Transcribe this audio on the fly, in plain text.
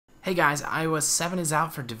Hey guys, iOS 7 is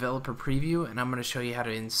out for developer preview and I'm going to show you how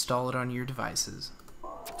to install it on your devices.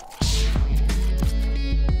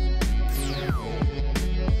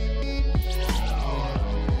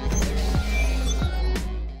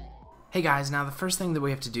 Hey guys, now the first thing that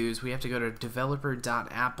we have to do is we have to go to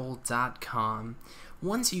developer.apple.com.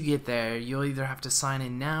 Once you get there, you'll either have to sign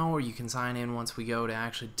in now or you can sign in once we go to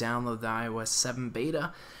actually download the iOS 7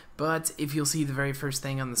 beta. But if you'll see, the very first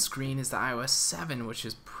thing on the screen is the iOS 7, which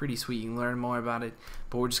is pretty sweet. You can learn more about it,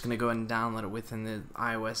 but we're just going to go ahead and download it within the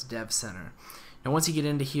iOS Dev Center. Now once you get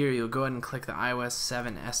into here, you'll go ahead and click the iOS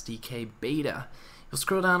 7 SDK Beta. You'll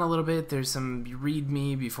scroll down a little bit. There's some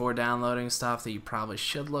README before downloading stuff that you probably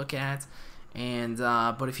should look at. And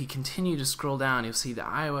but if you continue to scroll down, you'll see the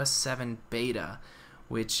iOS 7 Beta,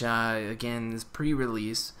 which again is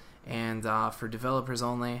pre-release and for developers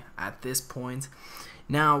only at this point.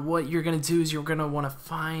 Now what you're going to do is you're going to want to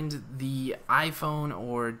find the iPhone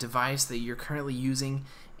or device that you're currently using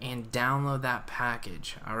and download that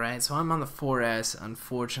package. Alright, so I'm on the 4S,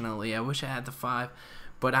 unfortunately. I wish I had the 5,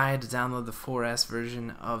 but I had to download the 4S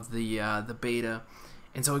version of the beta.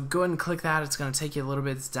 And so go ahead and click that. It's going to take you a little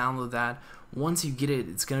bit to download that. Once you get it,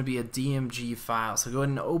 it's going to be a DMG file. So go ahead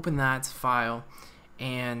and open that file,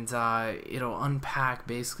 and it'll unpack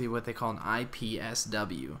basically what they call an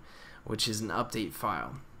IPSW, which is an update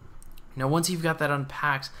file. Now once you've got that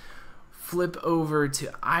unpacked, flip over to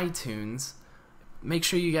iTunes. Make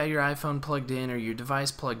sure you got your iPhone plugged in or your device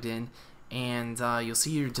plugged in, and you'll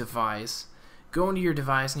see your device. Go into your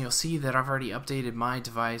device and you'll see that I've already updated my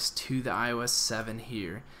device to the iOS 7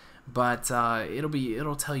 here. But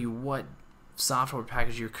it'll tell you what software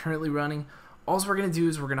package you're currently running. All we're going to do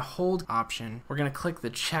is we're going to hold Option. We're going to click the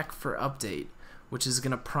check for update, which is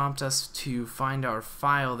going to prompt us to find our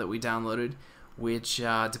file that we downloaded, which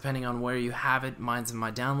depending on where you have it, mine's in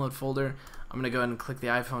my download folder. I'm going to go ahead and click the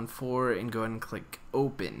iPhone 4 and go ahead and click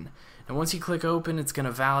open. And once you click open, it's going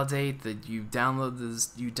to validate that you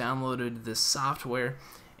downloaded this software,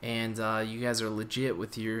 and you guys are legit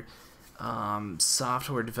with your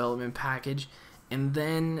software development package. And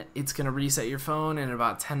then it's going to reset your phone, and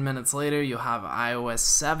about 10 minutes later you'll have iOS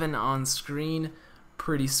 7 on screen.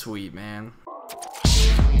 Pretty sweet, man.